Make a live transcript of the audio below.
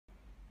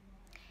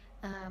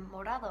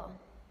Morado.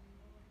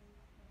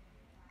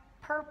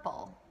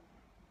 Purple.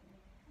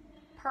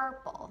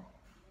 Purple.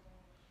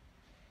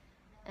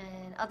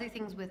 And other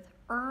things with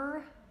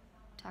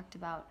talked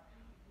about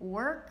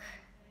work,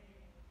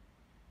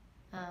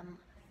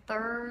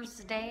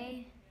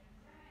 Thursday,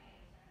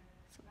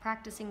 so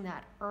practicing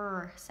that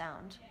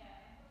sound.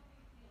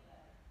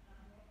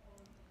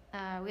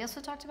 We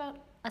also talked about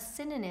a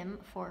synonym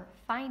for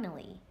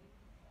finally.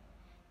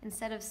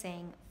 Instead of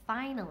saying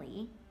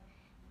finally,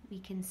 we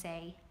can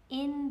say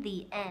in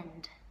the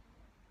end.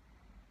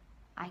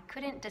 I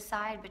couldn't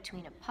decide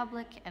between a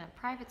public and a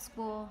private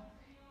school,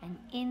 and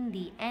in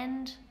the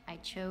end, I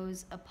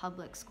chose a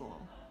public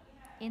school.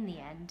 In the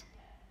end.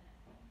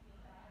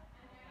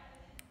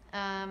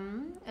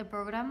 El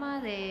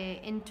programa de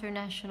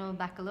International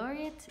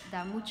Baccalaureate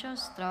da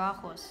muchos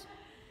trabajos.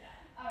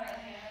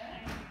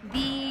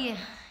 The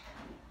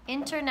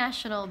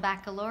International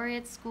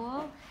Baccalaureate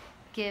School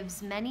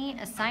gives many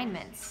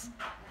assignments.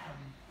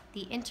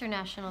 The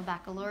International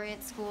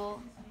Baccalaureate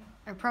School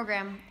or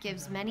program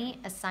gives many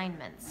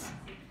assignments.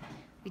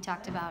 We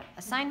talked about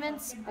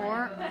assignments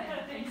or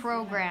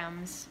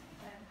programs.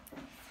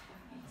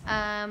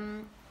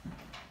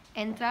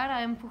 Entrar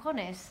a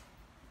empujones.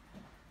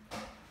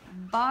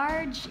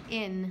 Barge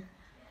in.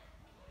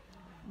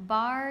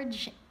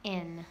 Barge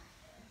in.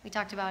 We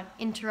talked about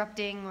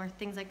interrupting or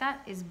things like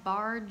that is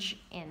barge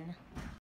in.